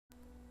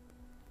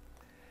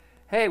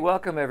Hey,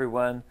 welcome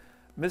everyone.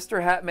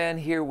 Mr. Hatman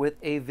here with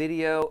a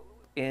video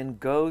in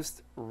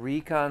Ghost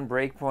Recon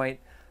Breakpoint.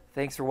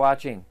 Thanks for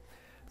watching.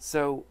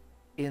 So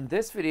in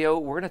this video,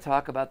 we're going to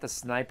talk about the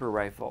sniper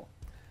rifle.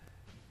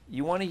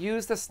 You want to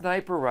use the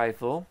sniper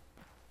rifle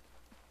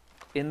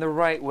in the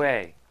right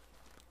way.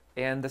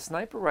 And the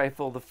sniper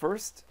rifle, the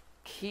first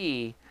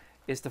key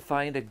is to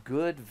find a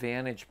good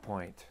vantage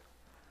point.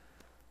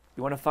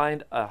 You want to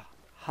find a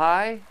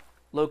high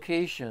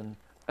location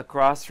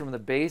across from the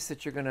base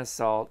that you're going to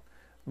assault,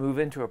 move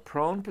into a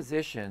prone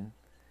position,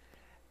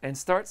 and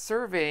start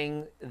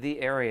surveying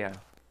the area.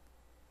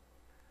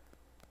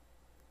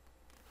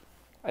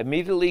 I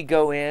immediately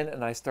go in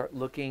and I start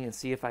looking and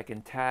see if I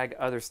can tag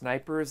other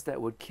snipers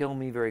that would kill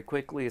me very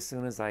quickly as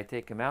soon as I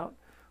take him out.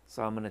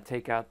 So I'm going to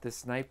take out this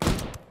sniper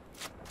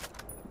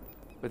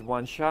with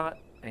one shot,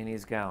 and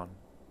he's gone.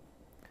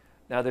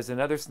 Now there's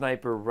another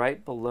sniper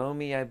right below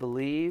me, I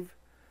believe,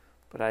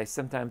 but I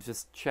sometimes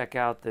just check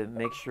out to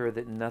make sure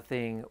that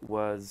nothing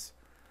was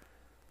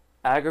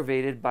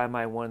aggravated by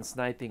my one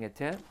sniping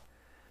attempt.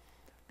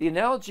 The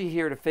analogy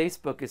here to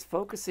Facebook is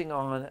focusing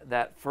on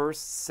that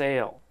first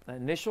sale, that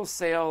initial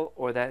sale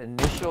or that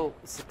initial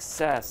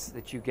success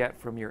that you get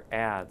from your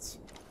ads.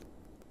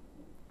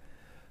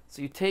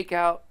 So you take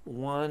out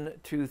 1,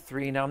 2,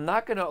 3. Now I'm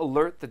not going to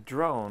alert the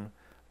drone,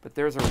 but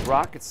there's a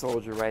rocket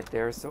soldier right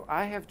there. So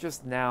I have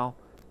just now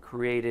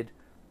created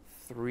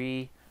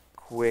 3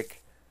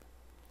 quick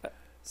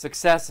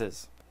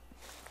successes.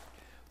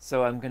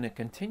 So I'm going to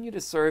continue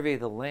to survey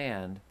the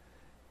land,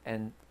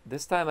 and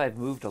this time I've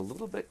moved a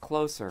little bit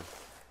closer,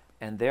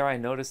 and there I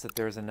notice that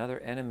there's another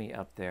enemy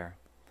up there.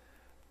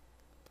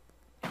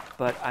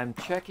 But I'm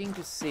checking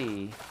to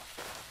see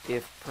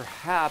if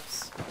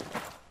perhaps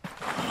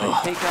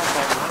I take out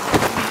that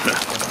one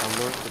enemy and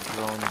alert the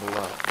drone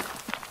below.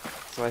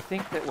 So I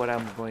think that what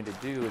I'm going to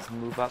do is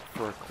move up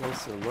for a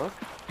closer look,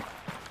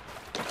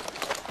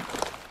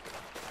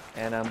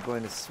 and I'm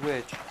going to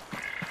switch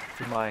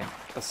to my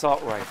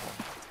assault rifle.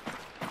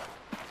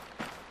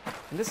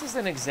 And this is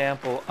an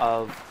example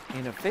of,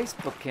 in a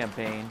Facebook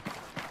campaign,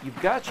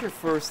 you've got your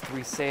first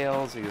 3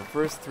 sales or your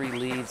first 3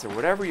 leads or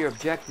whatever your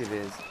objective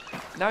is.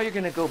 Now you're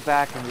going to go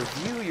back and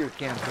review your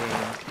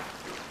campaign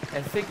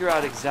and figure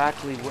out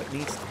exactly what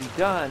needs to be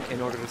done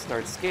in order to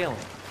start scaling.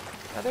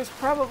 Now there's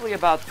probably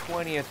about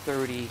 20 or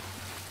 30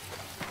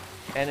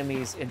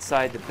 enemies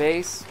inside the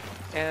base,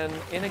 and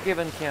in a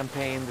given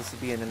campaign this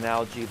would be an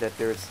analogy that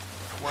there's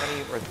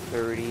 20 or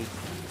 30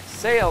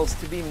 sales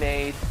to be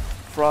made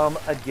from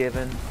a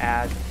given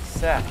ad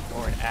set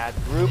or an ad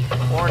group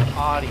or an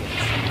audience.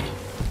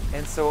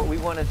 And so what we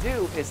want to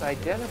do is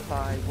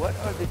identify what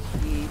are the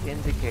key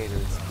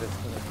indicators that's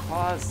going to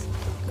cause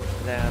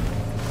them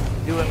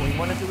to do it. We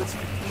want to do it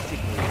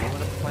strategically. We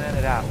want to plan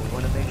it out. We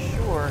want to make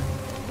sure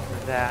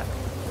that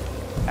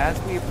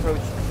as we approach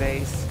the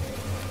base,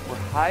 we're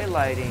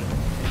highlighting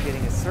and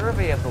getting a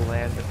survey of the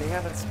land, but they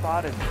haven't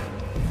spotted me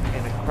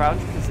in a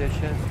crouched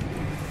position.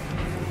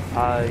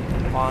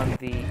 On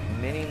the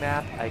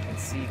mini-map, I can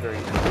see very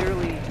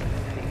clearly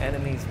the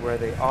enemies where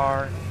they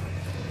are,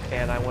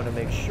 and I want to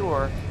make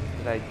sure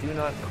that I do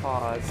not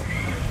cause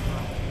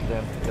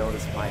them to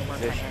notice my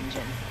position.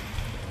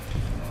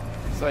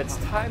 So it's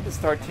time to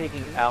start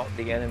taking out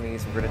the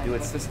enemies. We're going to do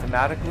it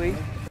systematically.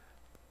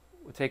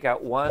 We'll take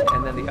out one,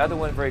 and then the other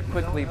one very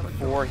quickly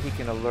before he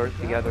can alert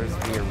the others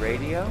via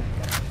radio.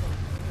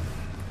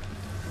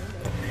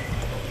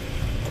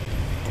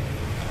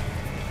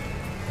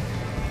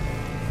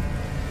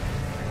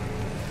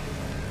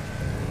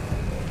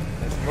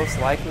 Most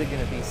likely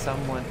going to be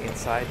someone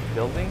inside the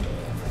building,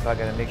 so I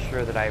got to make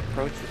sure that I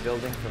approach the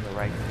building from the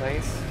right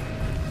place,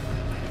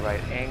 the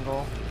right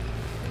angle.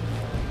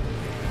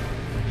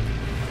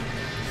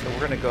 So we're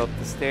going to go up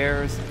the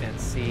stairs and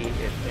see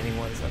if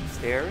anyone's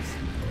upstairs.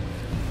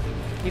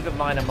 Keep in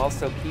mind I'm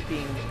also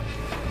keeping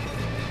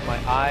my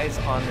eyes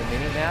on the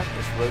mini-map,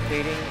 just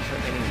rotating for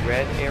any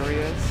red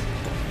areas,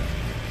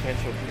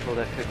 potential people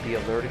that could be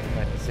alerted to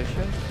my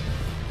position.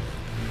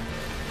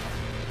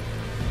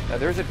 Now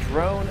there's a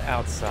drone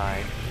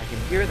outside. I can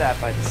hear that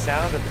by the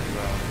sound of the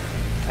drone.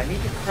 I need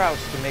to crouch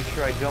to make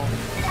sure I don't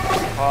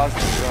cause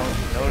the drone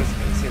to notice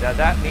me. See, now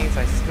that means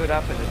I stood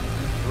up and the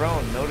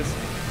drone noticed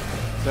me.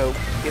 So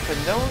if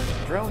a known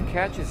drone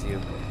catches you,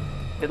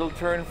 it'll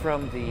turn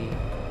from the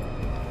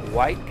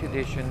white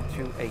condition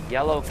to a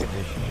yellow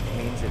condition.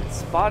 It means it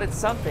spotted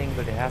something,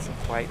 but it hasn't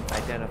quite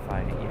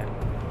identified it yet.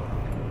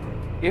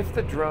 If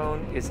the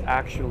drone is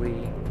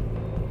actually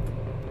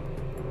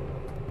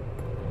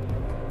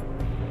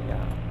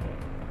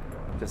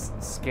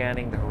just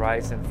scanning the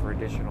horizon for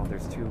additional,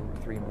 there's 2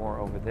 or 3 more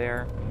over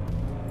there.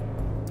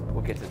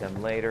 We'll get to them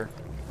later.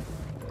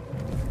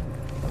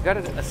 I've got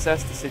to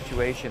assess the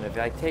situation. If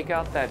I take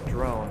out that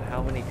drone,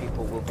 how many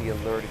people will be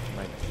alerted to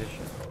my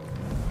position?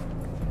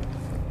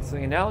 So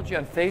the analogy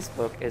on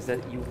Facebook is that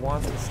you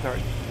want to start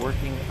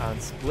working on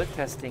split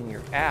testing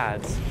your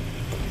ads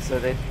so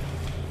that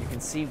you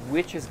can see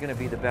which is going to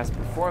be the best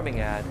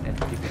performing ad and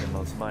give you the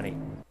most money.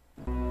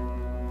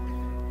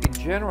 In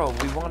general,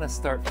 we want to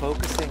start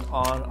focusing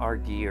on our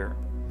gear.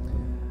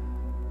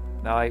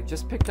 Now I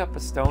just picked up a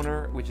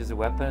stoner, which is a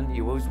weapon.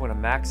 You always want to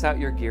max out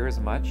your gear as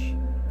much.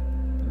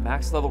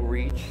 Max level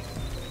reach.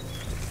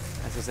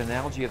 As is an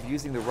analogy of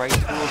using the right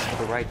tools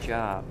for the right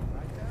job.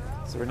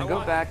 So we're going to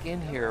go back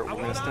in here. We're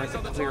going to start to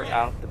clear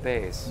out the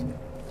base.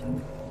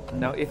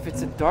 Now if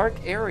it's a dark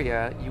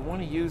area, you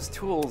want to use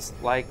tools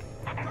like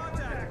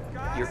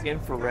your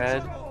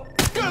infrared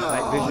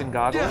night vision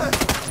goggles.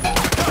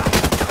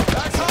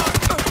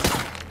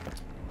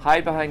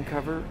 Hide behind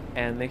cover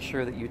and make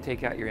sure that you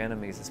take out your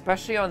enemies.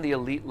 Especially on the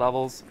elite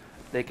levels,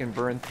 they can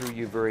burn through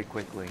you very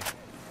quickly.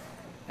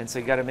 And so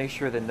you got to make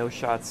sure that no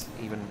shots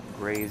even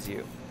graze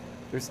you.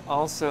 There's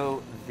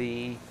also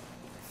the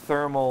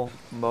thermal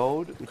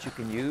mode, which you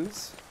can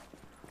use,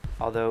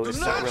 although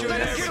it's not really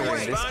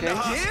necessary in this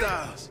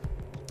case.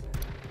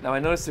 Now I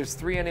notice there's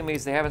 3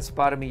 enemies. They haven't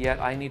spotted me yet.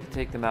 I need to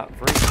take them out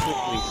very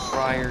quickly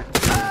prior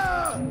to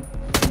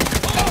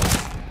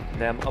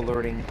them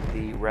alerting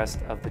the rest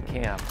of the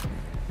camp.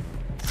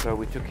 So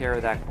we took care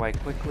of that quite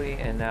quickly,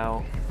 and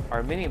now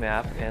our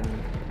mini-map and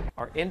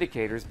our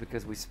indicators,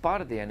 because we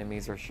spotted the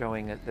enemies, are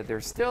showing that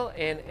they're still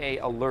in a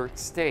alert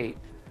state,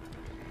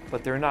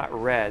 but they're not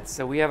red.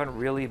 So we haven't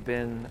really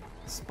been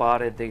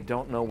spotted. They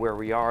don't know where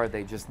we are.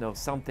 They just know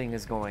something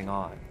is going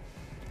on.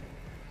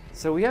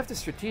 So we have to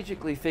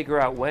strategically figure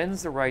out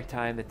when's the right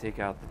time to take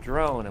out the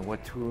drone and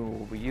what tool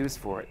will we use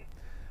for it.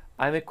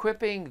 I'm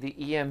equipping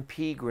the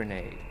EMP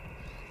grenade.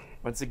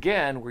 Once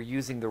again, we're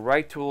using the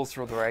right tools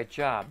for the right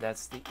job.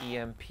 That's the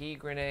EMP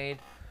grenade.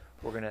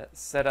 We're going to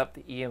set up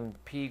the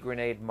EMP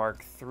grenade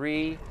Mark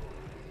III.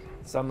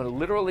 So I'm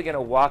literally going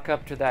to walk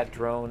up to that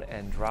drone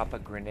and drop a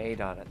grenade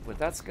on it. What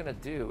that's going to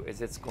do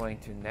is it's going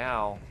to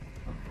now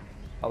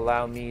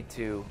allow me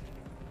to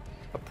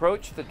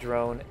approach the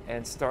drone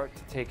and start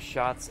to take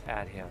shots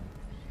at him.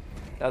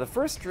 Now the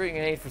first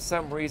grenade for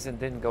some reason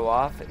didn't go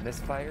off, it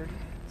misfired,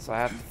 so I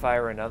have to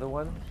fire another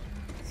one.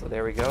 So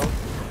there we go.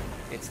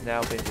 It's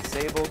now been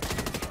disabled.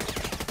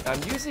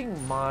 I'm using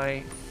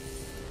my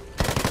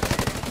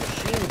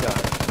machine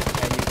gun,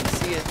 and you can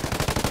see it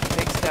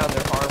takes down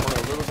their armor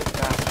a little bit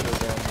faster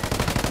than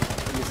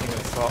using an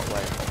assault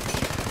rifle.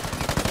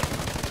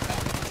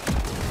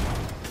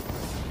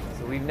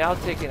 So we've now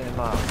taken him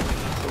out.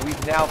 So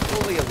we've now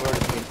fully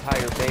alerted the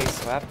entire base,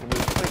 so I have to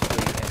move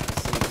quickly and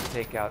proceed to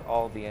take out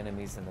all the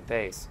enemies in the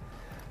base.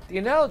 The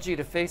analogy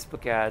to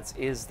Facebook ads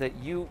is that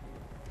you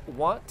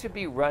want to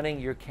be running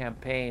your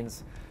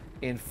campaigns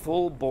in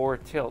full bore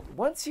tilt.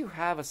 Once you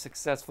have a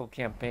successful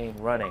campaign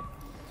running,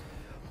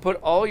 put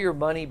all your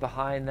money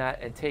behind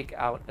that and take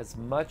out as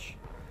much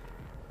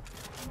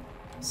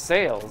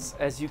sales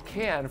as you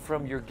can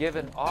from your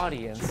given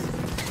audience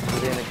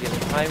within a given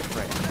time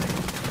frame.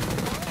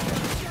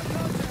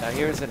 Now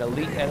here's an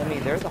elite enemy.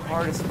 They're the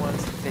hardest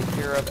ones to take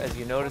care of. As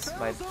you notice,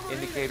 my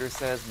indicator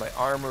says my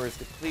armor is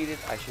depleted.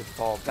 I should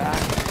fall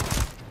back.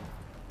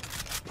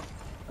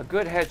 A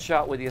good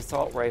headshot with the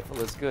assault rifle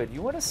is good.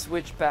 You want to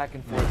switch back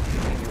and forth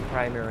between your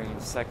primary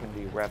and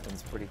secondary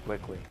weapons pretty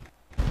quickly.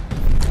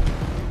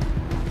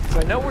 So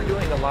I know we're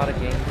doing a lot of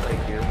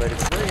gameplay here, but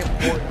it's very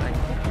important I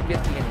think you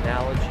get the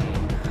analogy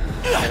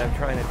that I'm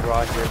trying to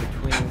draw here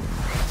between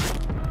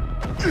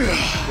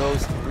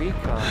Ghost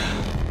Recon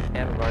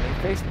and running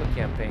Facebook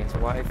campaigns.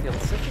 Why I feel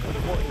it's such an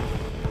important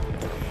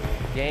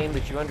game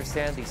that you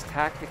understand these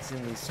tactics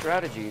and these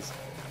strategies.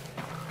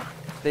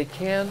 They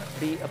can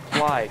be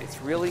applied. It's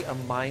really a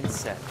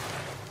mindset.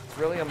 It's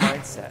really a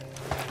mindset.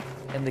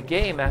 And the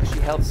game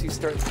actually helps you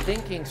start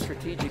thinking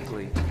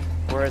strategically.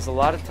 Whereas a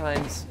lot of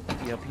times,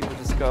 you know, people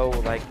just go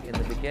like in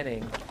the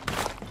beginning,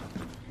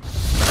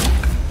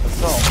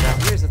 assault. Now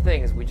here's the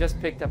thing, is we just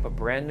picked up a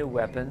brand new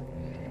weapon.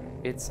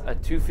 It's a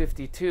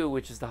 252,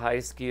 which is the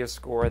highest gear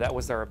score. That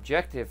was our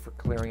objective for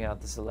clearing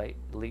out this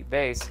elite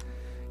base.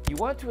 You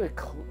want to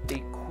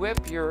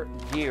equip your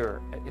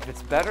gear. If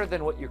it's better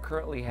than what you're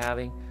currently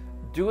having,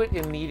 do it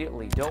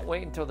immediately. Don't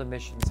wait until the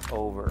mission's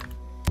over.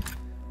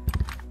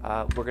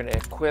 We're going to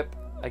equip,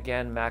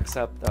 again, max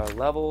up the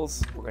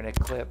levels. We're going to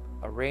equip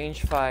a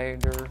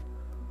rangefinder.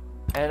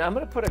 And I'm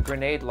going to put a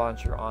grenade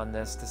launcher on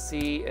this to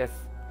see if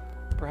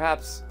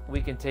perhaps we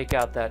can take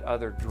out that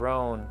other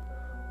drone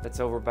that's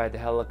over by the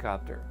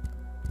helicopter.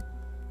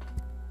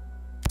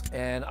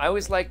 And I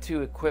always like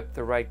to equip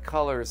the right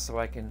colors so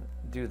I can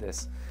do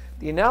this.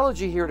 The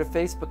analogy here to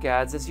Facebook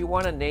ads is you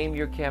want to name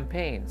your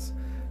campaigns,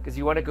 because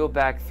you want to go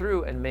back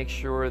through and make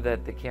sure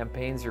that the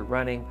campaigns you're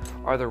running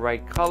are the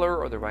right color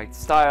or the right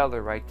style,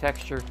 the right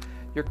texture.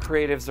 Your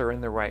creatives are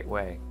in the right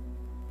way.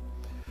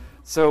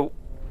 So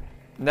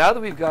now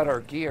that we've got our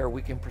gear,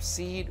 we can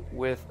proceed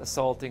with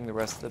assaulting the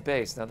rest of the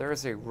base. Now there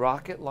is a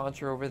rocket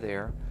launcher over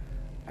there.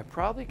 I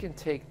probably can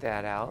take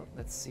that out.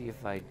 Let's see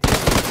if I do.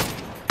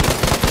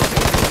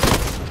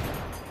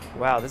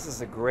 Wow, this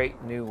is a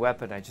great new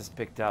weapon I just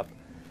picked up.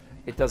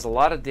 It does a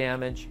lot of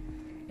damage,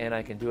 and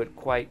I can do it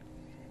quite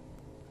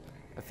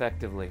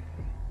effectively.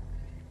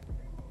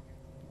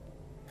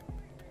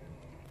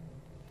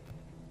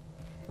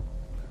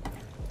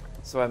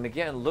 So I'm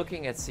again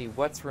looking at see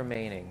what's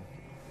remaining.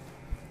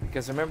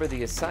 Because remember,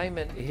 the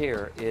assignment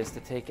here is to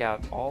take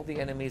out all the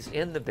enemies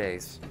in the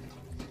base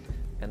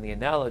And the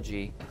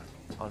analogy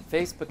on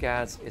Facebook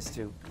ads is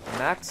to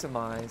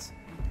maximize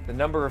the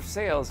number of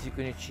sales you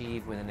can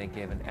achieve within a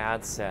given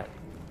ad set.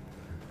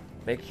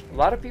 A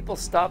lot of people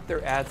stop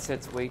their ad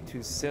sets way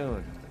too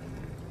soon.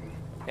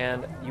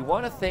 And you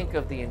want to think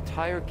of the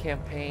entire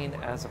campaign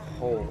as a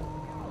whole.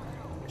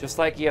 Just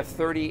like you have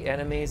 30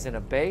 enemies in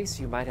a base,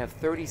 you might have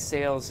 30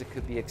 sales that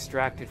could be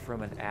extracted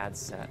from an ad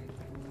set.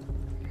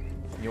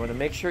 You want to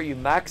make sure you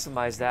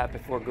maximize that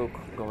before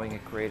going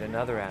and create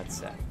another ad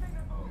set.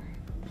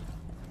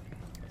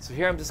 So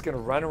here I'm just going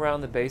to run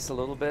around the base a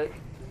little bit,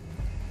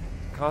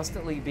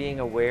 constantly being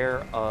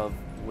aware of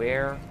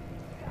where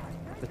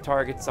the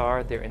targets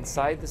are. They're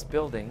inside this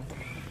building.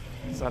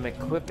 So I'm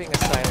equipping a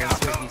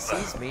silencer. He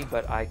sees me,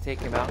 but I take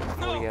him out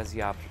before he has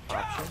the option.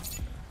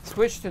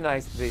 Switch to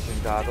night vision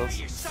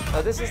goggles.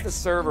 Now this is the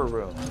server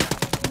room.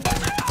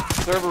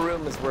 Server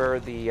room is where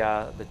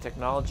the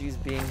technology is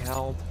being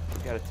held.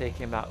 Got to take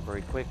him out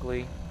very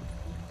quickly.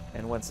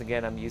 And once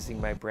again, I'm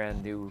using my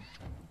brand new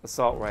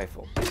assault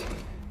rifle.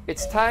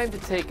 It's time to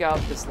take out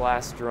this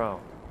last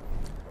drone.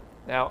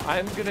 Now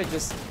I'm gonna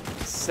just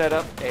set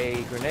up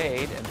a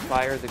grenade and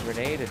fire the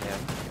grenade at him.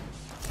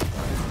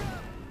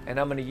 And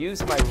I'm going to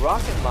use my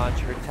rocket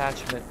launcher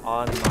attachment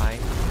on my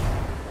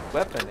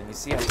weapon. And you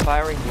see I'm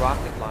firing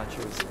rocket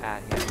launchers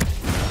at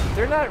him.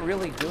 They're not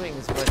really doing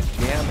as much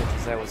damage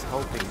as I was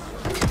hoping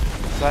to.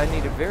 So I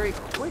need to very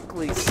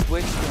quickly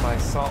switch to my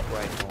assault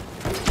rifle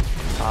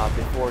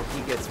before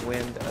he gets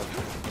wind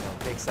of,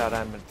 takes out.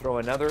 I'm going to throw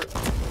another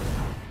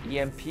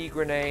EMP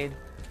grenade.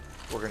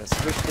 We're going to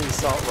switch to the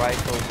assault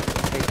rifle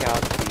to take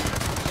out the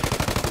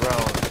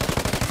drone.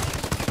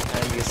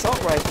 And the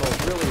assault rifle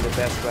is really the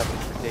best weapon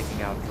for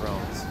taking out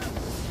drones.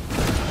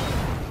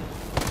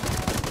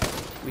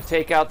 We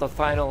take out the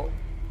final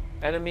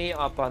enemy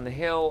up on the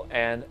hill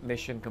and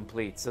mission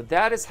complete. So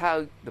that is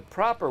how the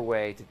proper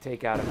way to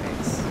take out a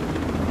base.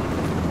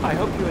 I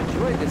hope you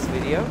enjoyed this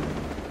video.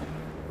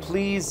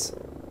 Please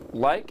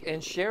like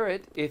and share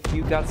it if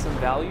you got some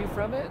value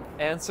from it,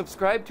 and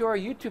subscribe to our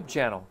YouTube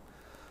channel.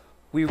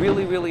 We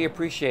really, really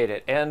appreciate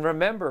it. And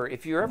remember,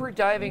 if you're ever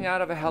diving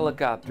out of a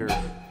helicopter,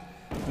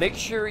 make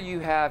sure you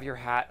have your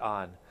hat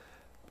on.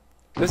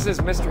 This is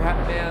Mr.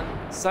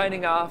 Hatman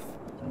signing off,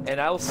 and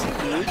I will see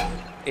you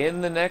in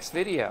the next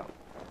video.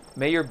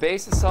 May your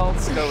base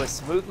assaults go as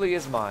smoothly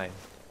as mine.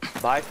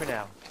 Bye for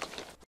now.